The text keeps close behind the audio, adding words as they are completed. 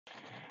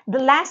The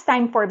last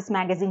time Forbes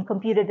magazine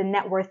computed the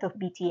net worth of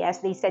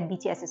BTS, they said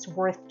BTS is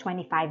worth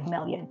 25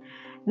 million.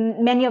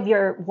 Many of you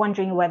are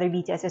wondering whether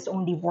BTS is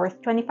only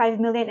worth 25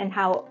 million and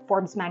how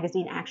Forbes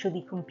magazine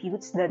actually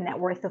computes the net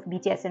worth of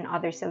BTS and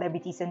other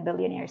celebrities and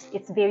billionaires.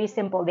 It's very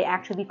simple. They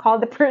actually call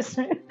the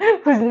person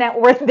whose net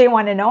worth they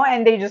want to know,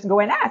 and they just go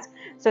and ask.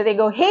 So they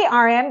go, "Hey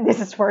RM,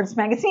 this is Forbes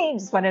magazine.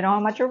 Just want to know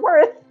how much you're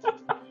worth."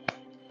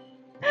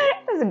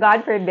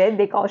 God forbid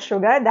they call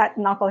Suga, that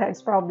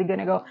knucklehead's probably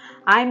gonna go,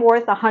 "I'm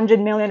worth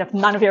 100 million of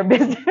none of your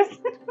business."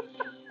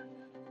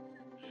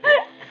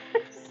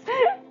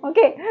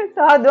 Okay,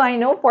 so how do I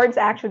know Forbes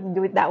actually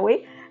do it that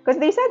way? Because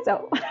they said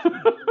so.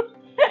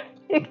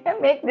 You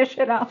can make this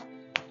shit up.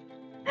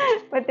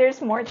 But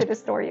there's more to the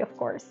story, of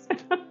course.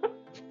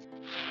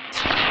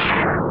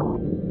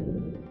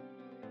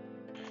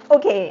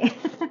 Okay,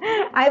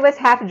 I was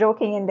half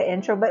joking in the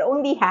intro, but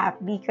only half,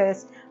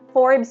 because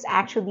Forbes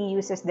actually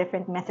uses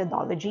different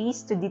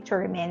methodologies to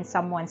determine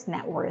someone's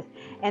net worth.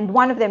 And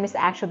one of them is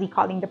actually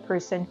calling the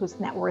person whose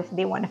net worth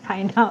they want to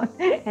find out.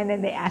 And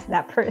then they ask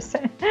that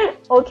person.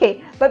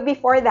 Okay, but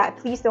before that,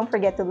 please don't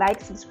forget to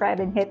like, subscribe,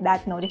 and hit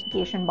that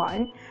notification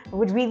button. I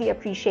would really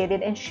appreciate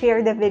it. And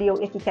share the video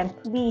if you can,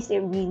 please.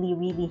 It really,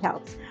 really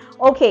helps.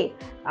 Okay,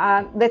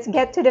 let's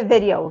get to the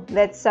video.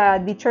 Let's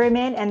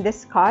determine and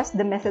discuss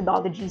the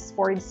methodologies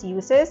Forbes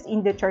uses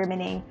in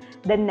determining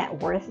the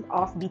net worth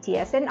of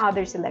BTS and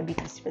other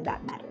celebrities for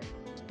that matter.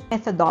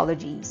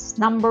 Methodologies.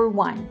 Number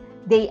one,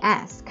 they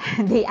ask.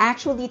 They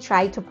actually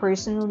try to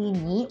personally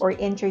meet or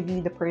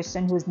interview the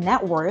person whose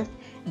net worth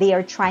they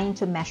are trying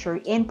to measure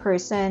in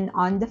person,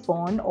 on the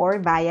phone, or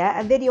via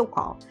a video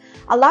call.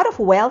 A lot of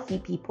wealthy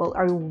people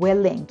are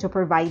willing to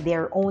provide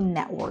their own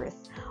net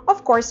worth.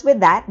 Of course,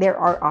 with that, there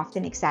are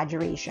often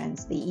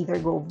exaggerations. They either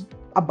go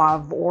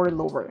above or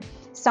lower.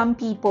 Some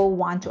people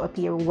want to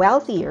appear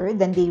wealthier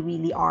than they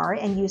really are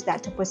and use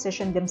that to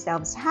position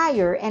themselves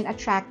higher and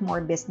attract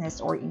more business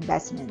or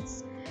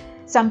investments.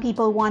 Some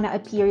people want to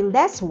appear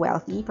less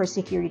wealthy for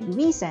security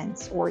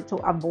reasons or to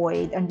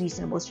avoid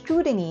unreasonable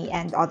scrutiny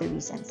and other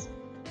reasons.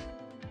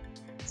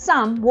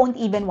 Some won't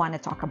even want to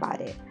talk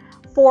about it.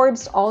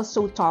 Forbes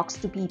also talks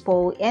to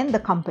people in the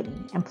company: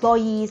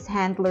 employees,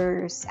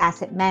 handlers,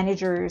 asset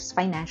managers,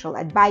 financial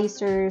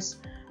advisors,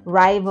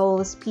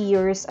 rivals,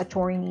 peers,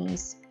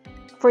 attorneys.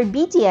 For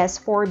BTS,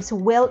 Forbes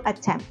will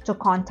attempt to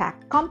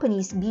contact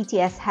companies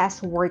BTS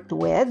has worked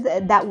with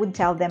that would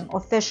tell them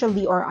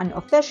officially or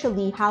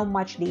unofficially how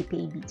much they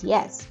pay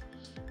BTS.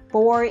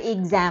 For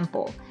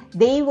example,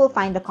 they will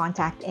find a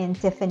contact in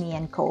Tiffany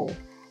 & Co.,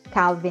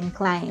 Calvin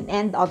Klein,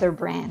 and other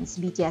brands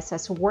BTS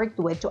has worked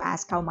with to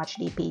ask how much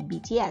they paid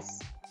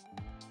BTS.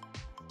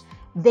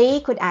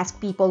 They could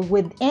ask people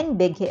within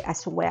Big Hit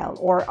as well,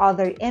 or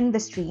other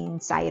industry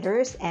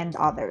insiders and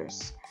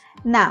others.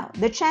 Now,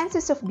 the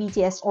chances of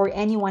BTS or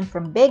anyone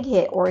from Big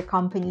Hit or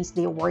companies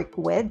they work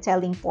with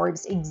telling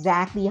Forbes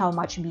exactly how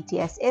much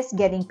BTS is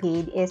getting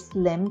paid is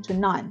slim to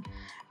none,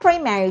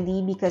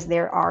 primarily because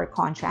there are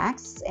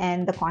contracts,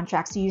 and the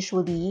contracts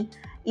usually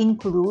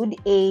include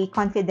a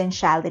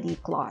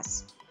confidentiality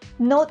clause.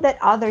 Note that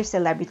other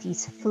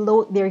celebrities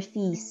float their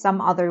fees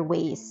some other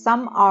ways.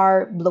 Some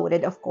are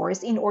bloated, of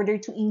course, in order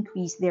to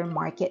increase their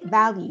market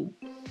value.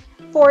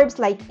 Forbes,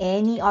 like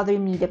any other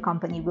media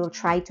company, will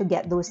try to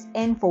get those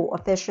info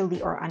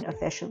officially or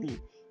unofficially.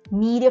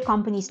 Media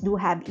companies do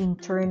have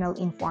internal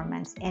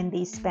informants, and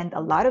they spend a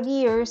lot of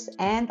years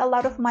and a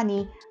lot of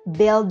money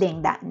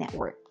building that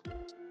network.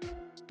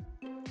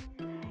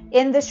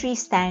 Industry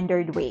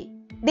standard rate.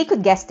 They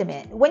could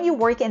guesstimate. When you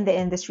work in the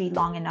industry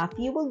long enough,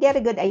 you will get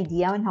a good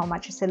idea on how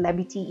much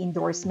celebrity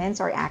endorsements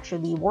are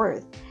actually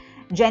worth.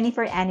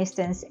 Jennifer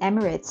Aniston's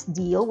Emirates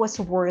deal was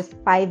worth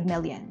 $5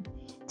 million.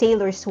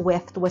 Taylor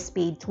Swift was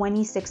paid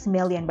 $26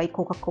 million by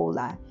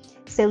Coca-Cola.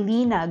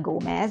 Selena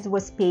Gomez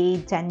was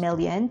paid $10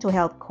 million to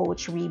help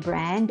Coach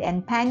rebrand,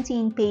 and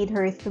Pantene paid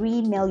her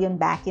 $3 million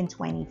back in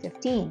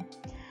 2015.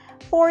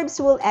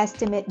 Forbes will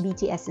estimate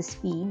BTS's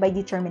fee by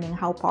determining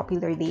how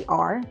popular they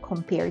are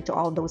compared to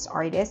all those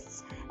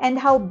artists, and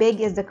how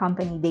big is the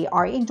company they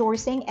are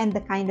endorsing and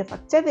the kind of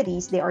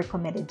activities they are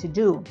committed to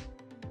do.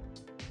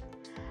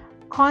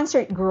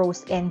 Concert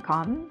gross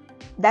income.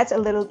 That's a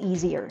little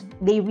easier.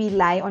 They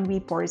rely on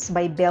reports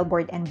by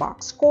Billboard and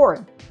Box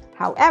Score.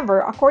 However,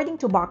 according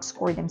to Box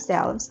Score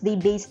themselves, they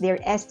base their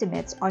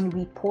estimates on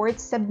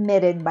reports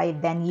submitted by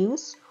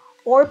venues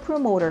or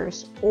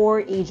promoters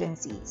or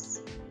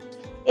agencies.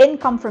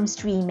 Income from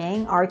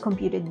streaming are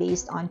computed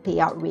based on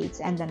payout rates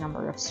and the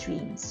number of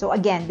streams. So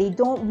again, they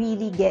don't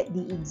really get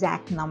the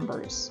exact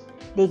numbers.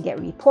 They get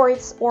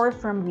reports or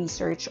from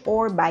research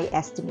or by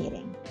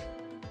estimating.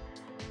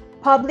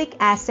 Public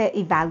asset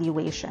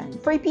evaluation.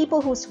 For people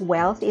whose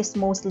wealth is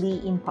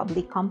mostly in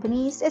public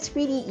companies, it's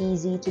pretty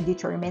easy to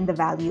determine the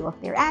value of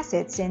their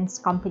assets since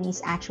companies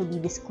actually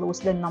disclose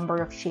the number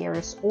of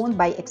shares owned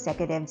by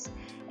executives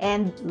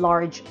and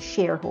large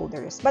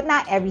shareholders. But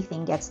not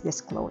everything gets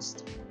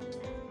disclosed.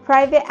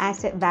 Private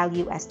asset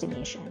value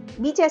estimation.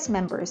 BTS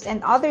members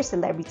and other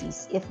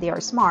celebrities, if they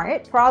are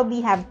smart,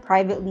 probably have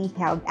privately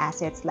held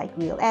assets like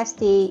real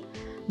estate,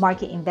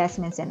 market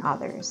investments, and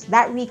others.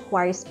 That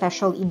requires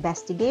special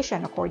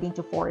investigation, according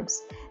to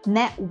Forbes.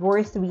 Net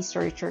worth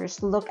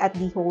researchers look at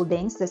the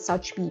holdings that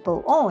such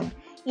people own,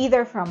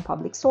 either from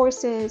public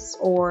sources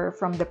or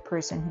from the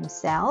person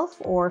himself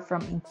or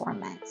from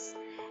informants.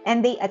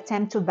 And they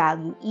attempt to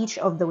value each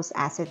of those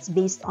assets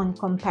based on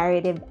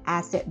comparative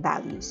asset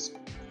values.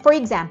 For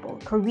example,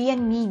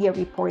 Korean media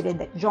reported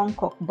that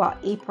Jungkook bought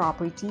a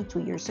property 2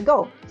 years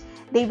ago.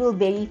 They will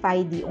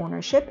verify the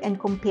ownership and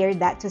compare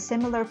that to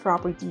similar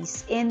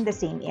properties in the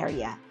same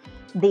area.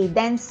 They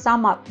then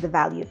sum up the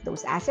value of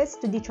those assets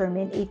to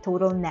determine a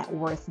total net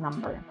worth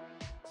number.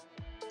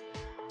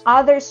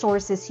 Other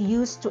sources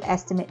used to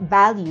estimate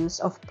values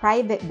of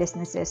private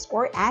businesses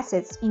or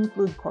assets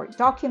include court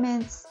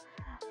documents,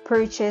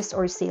 purchase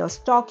or sales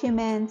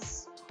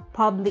documents,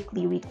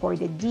 publicly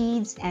recorded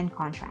deeds, and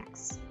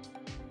contracts.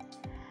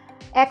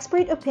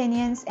 Expert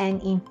opinions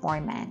and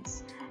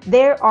informants.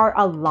 There are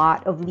a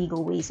lot of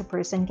legal ways a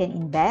person can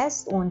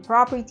invest, own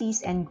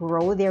properties, and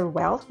grow their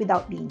wealth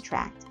without being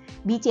tracked.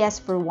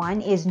 BTS, for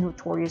one, is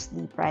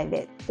notoriously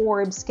private.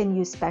 Forbes can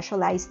use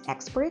specialized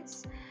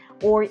experts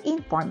or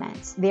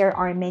informants. There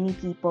are many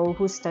people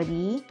who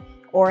study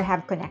or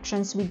have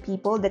connections with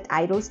people that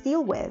idols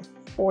deal with.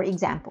 For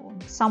example,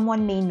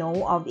 someone may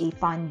know of a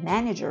fund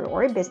manager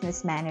or a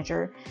business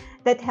manager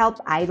that help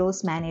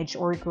idols manage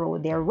or grow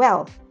their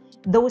wealth.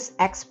 Those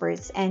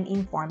experts and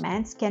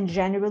informants can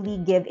generally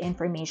give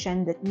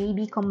information that may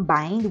be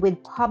combined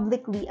with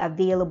publicly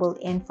available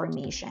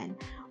information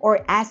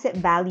or asset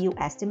value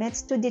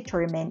estimates to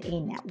determine a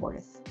net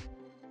worth.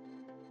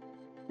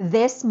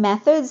 These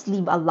methods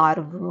leave a lot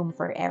of room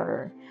for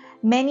error.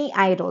 Many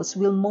idols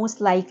will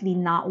most likely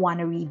not want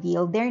to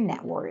reveal their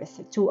net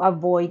worth to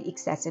avoid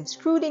excessive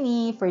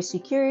scrutiny, for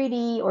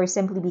security, or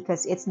simply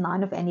because it's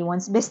none of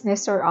anyone's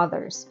business or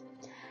others.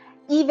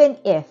 Even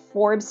if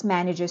Forbes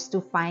manages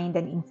to find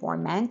an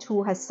informant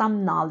who has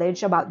some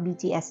knowledge about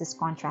BTS's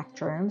contract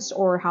terms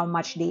or how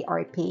much they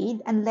are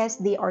paid, unless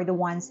they are the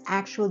ones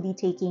actually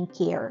taking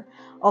care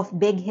of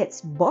Big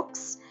Hit's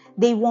books,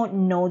 they won't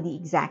know the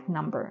exact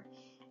number.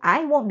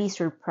 I won't be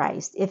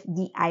surprised if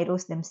the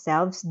idols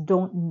themselves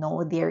don't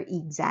know their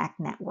exact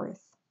net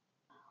worth.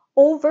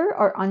 Over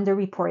or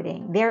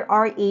underreporting. There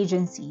are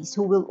agencies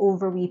who will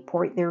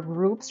overreport their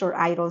groups or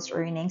idols'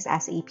 earnings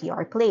as a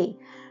PR play.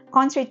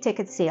 Concert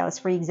ticket sales,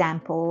 for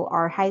example,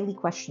 are highly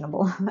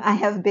questionable. I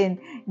have been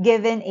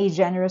given a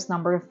generous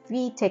number of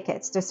free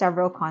tickets to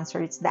several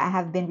concerts that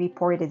have been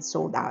reported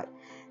sold out.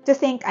 To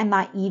think I'm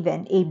not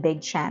even a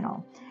big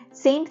channel.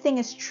 Same thing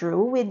is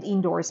true with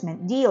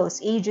endorsement deals.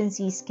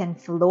 Agencies can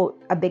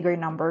float a bigger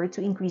number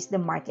to increase the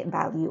market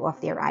value of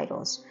their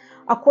idols.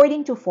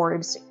 According to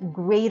Forbes,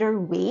 greater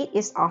weight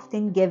is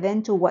often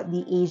given to what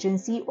the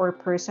agency or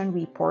person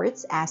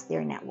reports as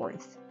their net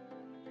worth.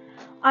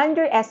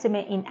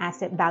 Underestimate in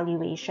asset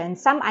valuation.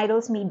 Some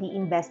idols may be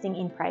investing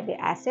in private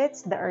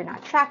assets that are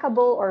not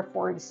trackable or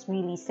Forbes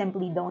really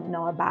simply don't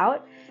know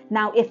about.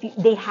 Now, if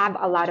they have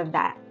a lot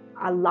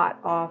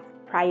of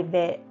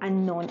private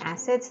unknown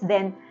assets,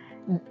 then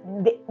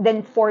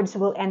Forbes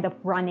will end up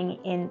running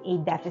in a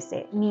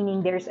deficit,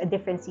 meaning there's a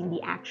difference in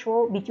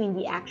between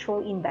the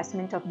actual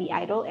investment of the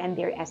idol and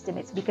their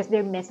estimates because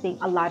they're missing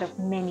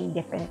many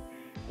different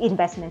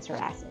investments or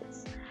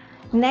assets.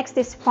 Next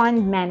is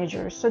fund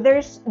managers. So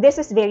this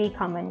is very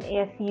common.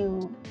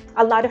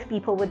 A lot of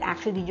people would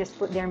actually just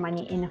put their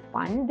money in a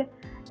fund,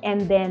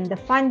 and then the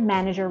fund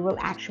manager will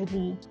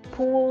actually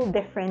pool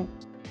different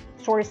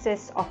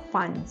sources of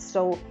funds.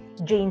 So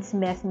Jane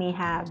Smith may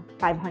have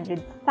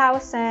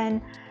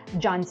 500,000,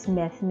 John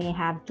Smith may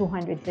have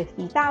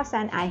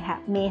 250,000,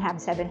 may have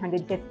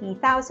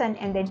 750,000,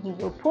 and then he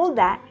will pull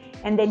that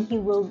and then he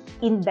will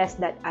invest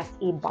that as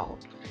a bulk.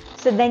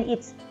 So then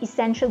it's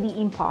essentially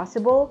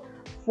impossible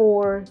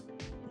for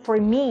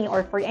me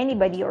or for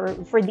anybody or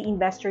for the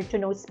investor to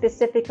know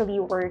specifically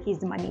where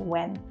his money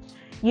went.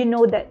 You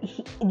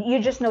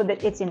just know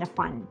that it's in a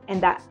fund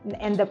and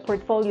the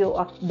portfolio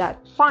of that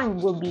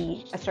fund will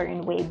be a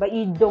certain way, but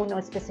you don't know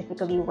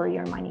specifically where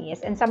your money is.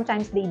 And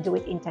sometimes they do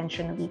it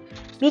intentionally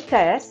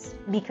because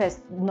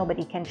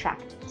nobody can track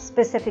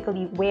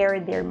specifically where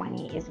their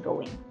money is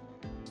going.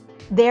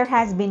 There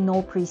has been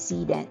no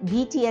precedent.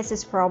 BTS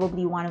is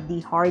probably one of the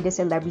hardest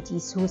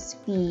celebrities whose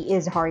fee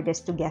is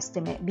hardest to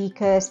guesstimate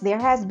because there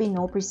has been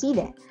no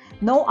precedent.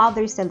 No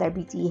other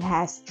celebrity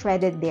has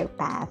treaded their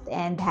path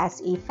and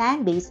has a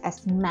fan base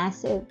as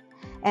massive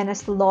and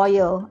as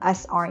loyal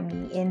as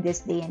ARMY in this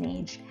day and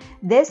age.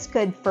 This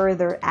could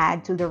further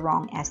add to the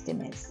wrong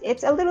estimates.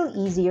 It's a little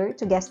easier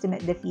to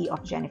guesstimate the fee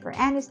of Jennifer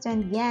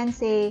Aniston,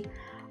 Beyonce,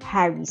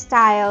 Harry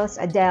Styles,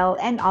 Adele,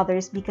 and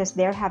others because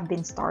there have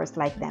been stars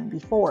like them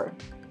before.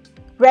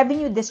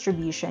 Revenue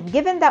distribution.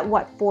 Given that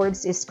what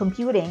Forbes is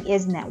computing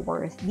is net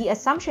worth, the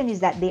assumption is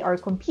that they are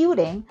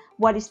computing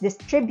what is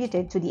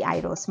distributed to the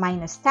idols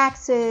minus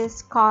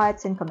taxes,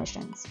 cuts, and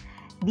commissions.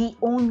 The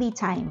only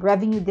time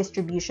revenue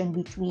distribution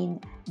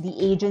between the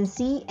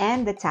agency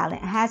and the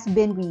talent has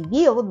been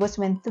revealed was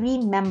when 3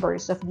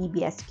 members of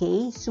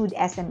DBSK sued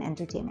SM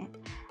Entertainment.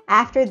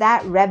 After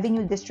that,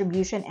 revenue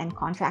distribution and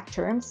contract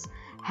terms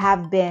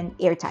have been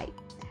airtight.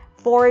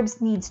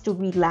 Forbes needs to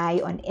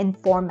rely on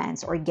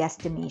informants or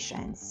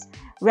guesstimations.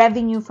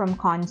 Revenue from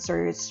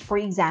concerts, for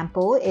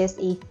example, is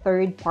a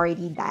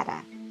third-party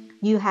data.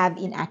 You have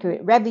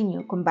inaccurate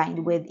revenue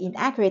combined with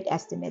inaccurate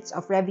estimates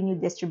of revenue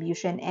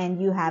distribution, and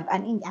you have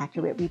an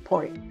inaccurate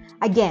report.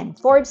 Again,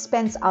 Forbes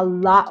spends a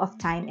lot of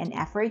time and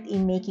effort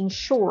in making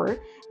sure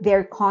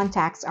their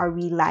contacts are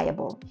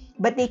reliable,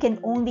 but they can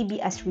only be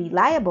as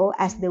reliable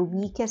as the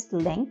weakest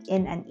link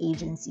in an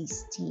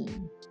agency's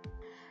team.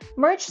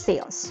 Merch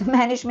sales.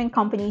 Management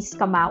companies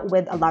come out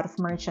with a lot of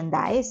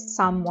merchandise,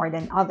 some more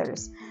than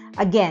others.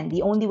 Again,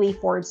 the only way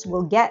Forbes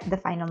will get the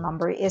final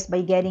number is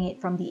by getting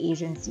it from the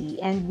agency,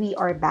 and we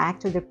are back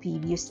to the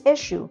previous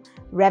issue.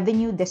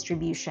 Revenue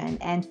distribution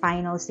and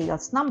final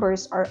sales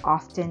numbers are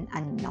often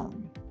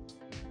unknown.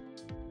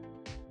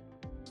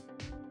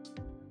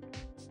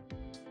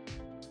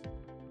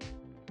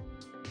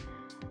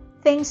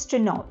 Things to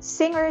note.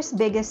 Singers'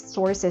 biggest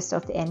sources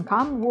of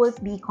income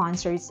would be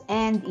concerts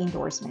and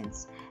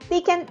endorsements. They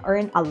can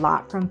earn a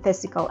lot from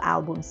physical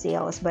album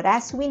sales, but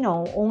as we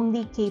know,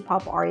 only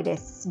K-pop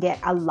artists get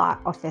a lot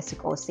of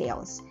physical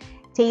sales.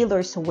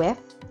 Taylor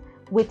Swift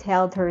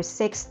withheld her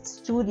sixth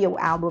studio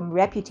album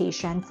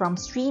Reputation from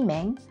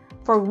streaming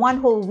for one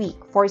whole week,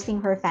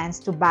 forcing her fans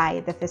to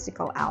buy the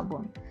physical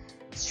album.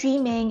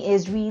 Streaming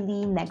is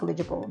really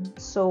negligible,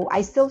 so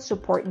I still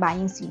support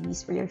buying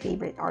CDs for your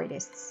favorite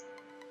artists.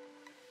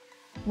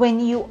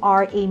 When you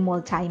are a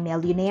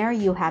multimillionaire,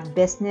 you have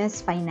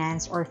business,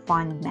 finance, or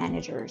fund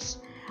managers.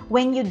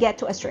 When you get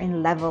to a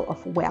certain level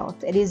of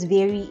wealth, it is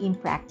very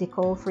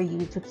impractical for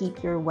you to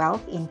keep your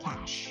wealth in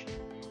cash.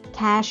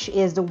 Cash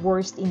is the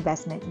worst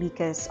investment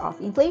because of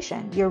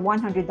inflation. Your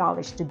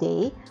 $100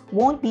 today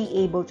won't be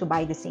able to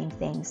buy the same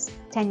things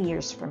 10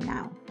 years from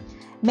now.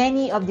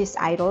 Many of these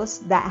idols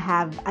that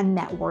have a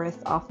net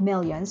worth of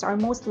millions are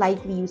most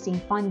likely using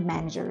fund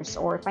managers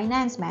or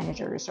finance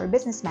managers or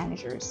business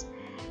managers.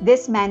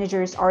 These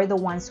managers are the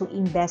ones who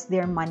invest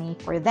their money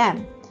for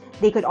them.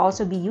 They could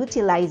also be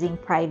utilizing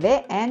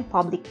private and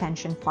public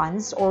pension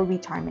funds or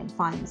retirement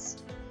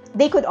funds.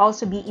 They could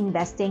also be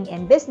investing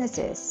in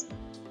businesses.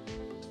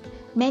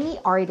 Many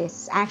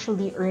artists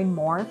actually earn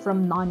more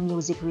from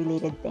non-music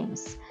related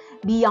things.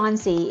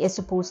 Beyonce is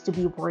supposed to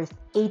be worth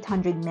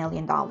 $800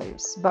 million,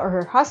 but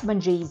her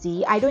husband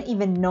Jay-Z, I don't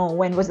even know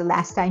when was the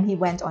last time he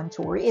went on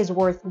tour, is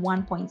worth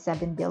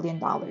 $1.7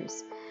 billion.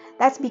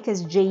 That's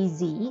because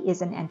Jay-Z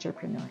is an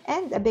entrepreneur,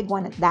 and a big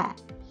one at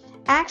that.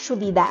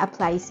 Actually, that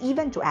applies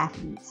even to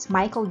athletes.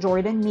 Michael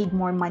Jordan made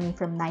more money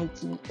from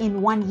Nike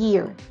in 1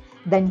 year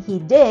than he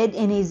did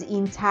in his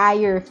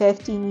entire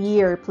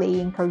 15-year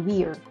playing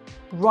career.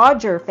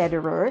 Roger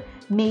Federer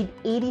made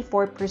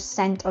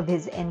 84% of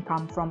his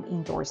income from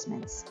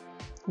endorsements.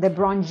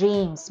 LeBron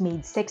James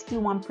made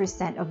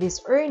 61% of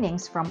his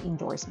earnings from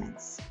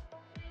endorsements.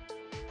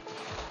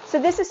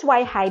 So this is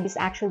why Hybe is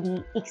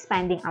actually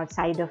expanding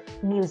outside of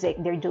music.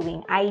 They're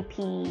doing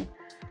IP,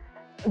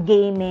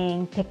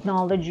 gaming,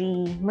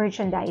 technology,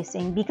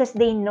 merchandising, because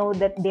they know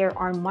that there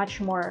are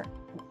much more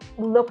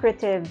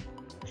lucrative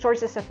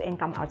sources of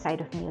income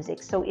outside of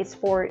music. So it's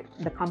for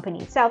the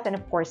company itself and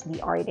of course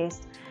the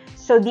artist.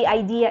 So the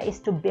idea is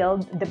to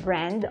build the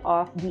brand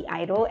of the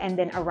idol and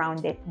then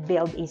around it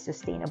build a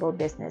sustainable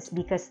business,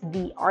 because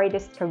the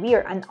artist's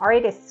career, an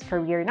artist's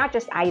career, not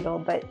just idol,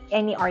 but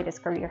any artist's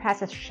career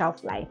has a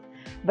shelf life,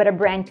 but a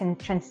brand can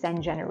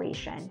transcend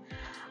generation.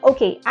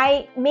 Okay,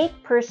 I make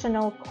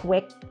personal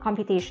quick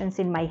computations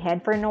in my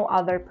head for no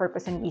other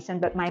purpose and reason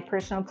but my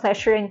personal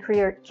pleasure and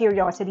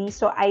curiosity.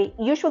 So I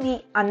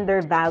usually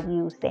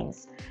undervalue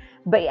things,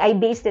 but I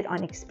based it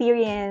on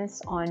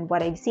experience, on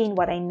what I've seen,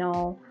 what I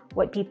know,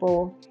 what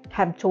people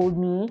have told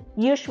me.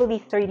 Usually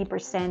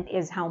 30%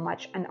 is how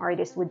much an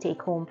artist would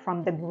take home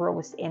from the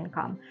gross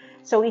income.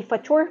 So if a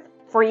tour,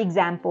 for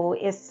example,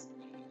 is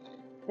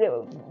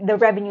the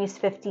revenue is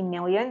 15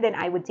 million, then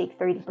I would take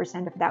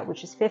 30% of that,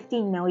 which is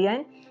 15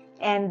 million,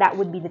 and that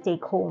would be the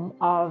take home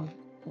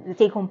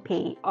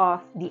pay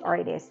of the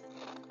artist.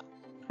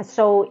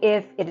 So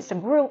if it is a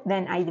group,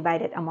 then I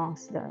divide it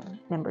amongst the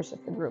members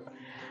of the group.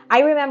 I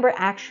remember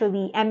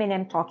actually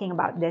Eminem talking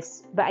about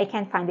this, but I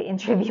can't find the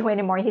interview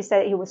anymore. He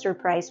said he was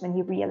surprised when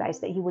he realized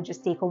that he would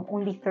just take home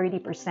only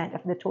 30%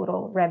 of the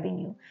total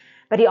revenue.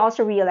 But he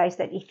also realized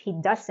that if he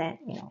doesn't,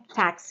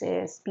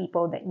 taxes,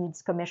 people that need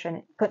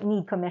commission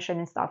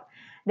and stuff,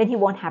 then he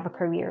won't have a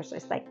career. So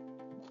it's like,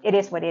 it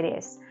is what it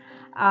is.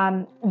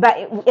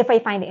 But if I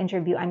find the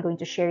interview, I'm going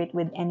to share it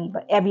with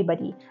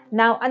everybody.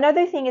 Now,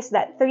 another thing is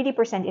that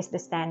 30% is the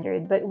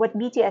standard. But what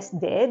BTS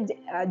did,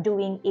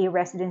 doing a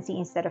residency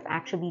instead of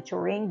actually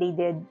touring, they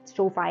did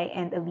SoFi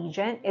and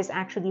Allegiant, is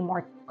actually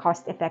more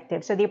cost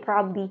effective. So they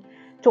probably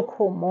took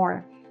home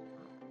more.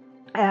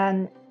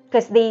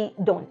 Because they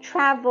don't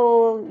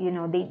travel, you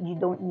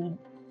don't need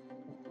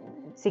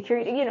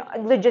security,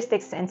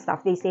 logistics and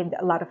stuff. They saved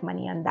a lot of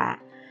money on that.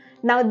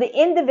 Now, the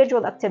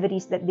individual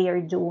activities that they are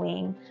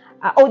doing.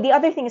 The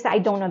other thing is that I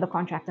don't know the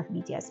contract of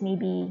BTS.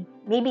 Maybe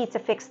it's a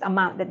fixed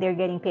amount that they're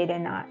getting paid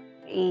and not.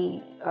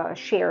 a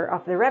share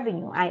of the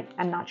revenue.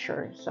 I'm not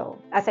sure.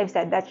 So as I've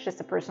said, that's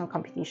just a personal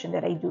computation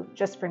that I do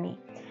just for me.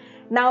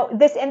 Now,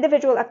 these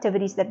individual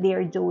activities that they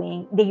are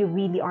doing, they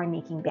really are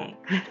making bank.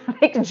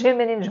 Like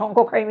Jimin and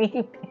Jungkook are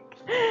making bank.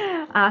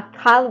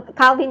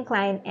 Calvin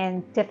Klein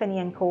and Tiffany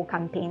and Co.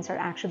 campaigns are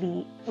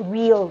actually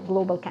real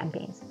global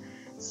campaigns.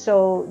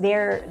 So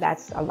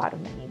that's a lot of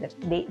money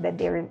that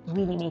they're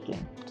really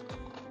making.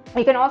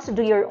 You can also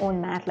do your own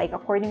math. Like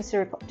according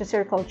to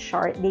Circle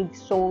Chart, they've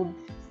sold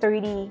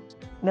 30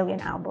 million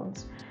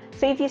albums.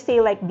 So if you say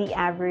like the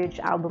average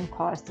album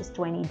cost is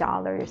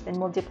 $20, then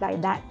multiply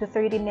that to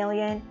 30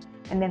 million,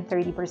 and then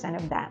 30%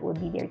 of that would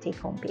be their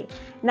take-home pay.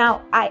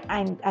 Now,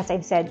 I'm as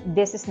I've said,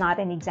 this is not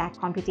an exact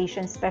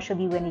computation,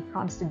 especially when it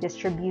comes to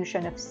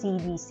distribution of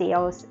CD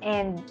sales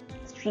and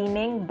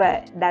streaming,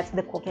 but that's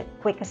the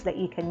quickest that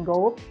you can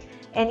go.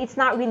 And it's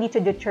not really to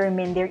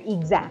determine their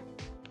exact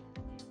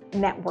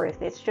net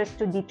worth. It's just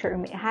to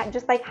determine,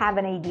 just like have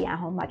an idea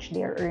how much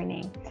they're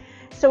earning.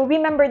 So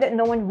remember that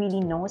no one really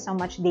knows how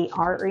much they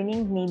are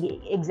earning, maybe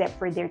except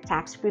for their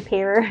tax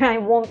preparer. I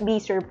won't be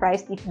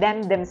surprised if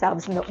them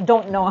themselves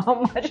don't know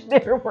how much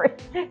they're worth.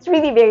 It's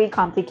really very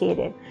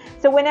complicated.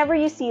 So whenever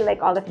you see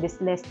like all of these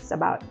lists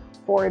about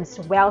Forbes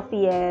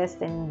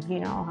wealthiest and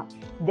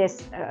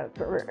this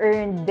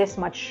earned this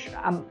much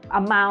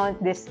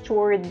amount, this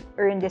tour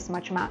earned this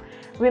much amount,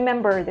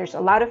 remember there's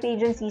a lot of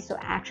agencies who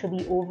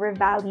actually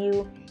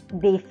overvalue.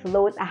 They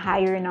float a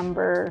higher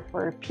number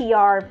for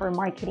PR, for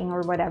marketing,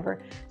 or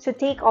whatever. So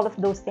take all of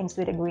those things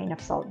with a grain of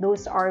salt.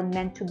 Those are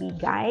meant to be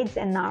guides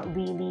and not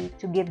really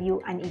to give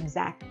you an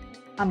exact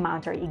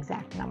amount or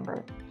exact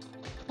number.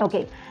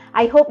 Okay,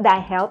 I hope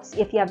that helps.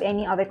 If you have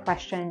any other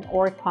question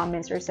or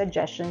comments or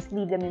suggestions,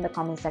 leave them in the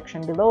comment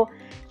section below.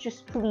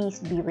 Just please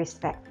be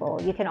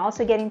respectful. You can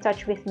also get in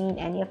touch with me in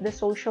any of the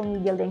social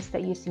media links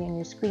that you see on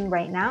your screen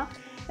right now.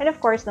 And of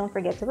course, don't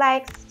forget to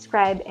like,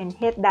 subscribe, and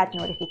hit that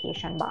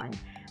notification button.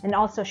 And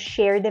also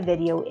share the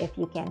video if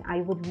you can.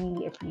 I would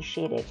really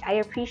appreciate it. I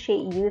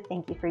appreciate you.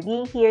 Thank you for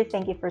being here.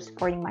 Thank you for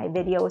supporting my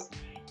videos.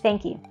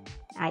 Thank you.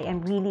 I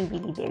am really,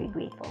 really very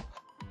grateful.